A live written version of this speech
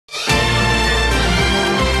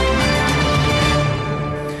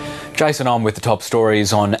Jason on with the top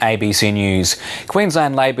stories on ABC News.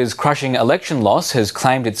 Queensland Labor's crushing election loss has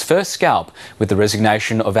claimed its first scalp with the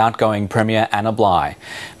resignation of outgoing Premier Anna Bligh.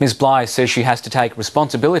 Ms Bligh says she has to take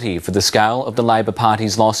responsibility for the scale of the Labor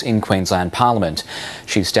Party's loss in Queensland Parliament.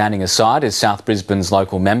 She's standing aside as South Brisbane's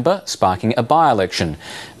local member, sparking a by-election.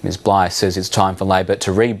 Ms Bligh says it's time for Labor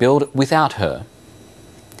to rebuild without her.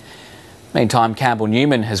 Meantime, Campbell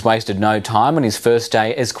Newman has wasted no time on his first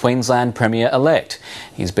day as Queensland Premier-elect.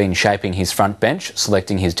 He's been shaping his front bench,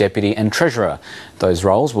 selecting his deputy and treasurer. Those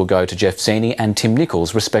roles will go to Jeff Seeney and Tim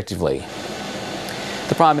Nicholls, respectively.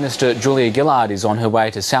 The Prime Minister Julia Gillard is on her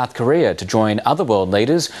way to South Korea to join other world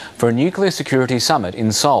leaders for a nuclear security summit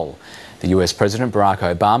in Seoul. The US President Barack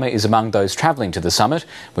Obama is among those travelling to the summit,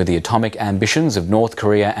 where the atomic ambitions of North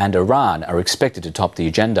Korea and Iran are expected to top the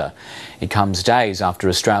agenda. It comes days after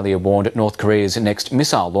Australia warned North Korea's next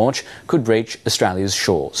missile launch could reach Australia's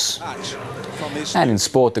shores. And in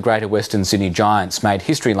sport, the Greater Western Sydney Giants made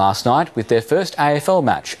history last night with their first AFL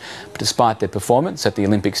match. But despite their performance at the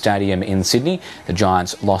Olympic Stadium in Sydney, the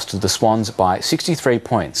Giants lost to the Swans by 63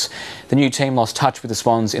 points. The new team lost touch with the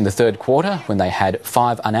Swans in the third quarter when they had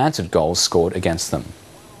 5 unanswered goals scored against them.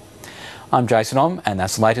 I'm Jason Om, and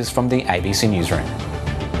that's the latest from the ABC Newsroom.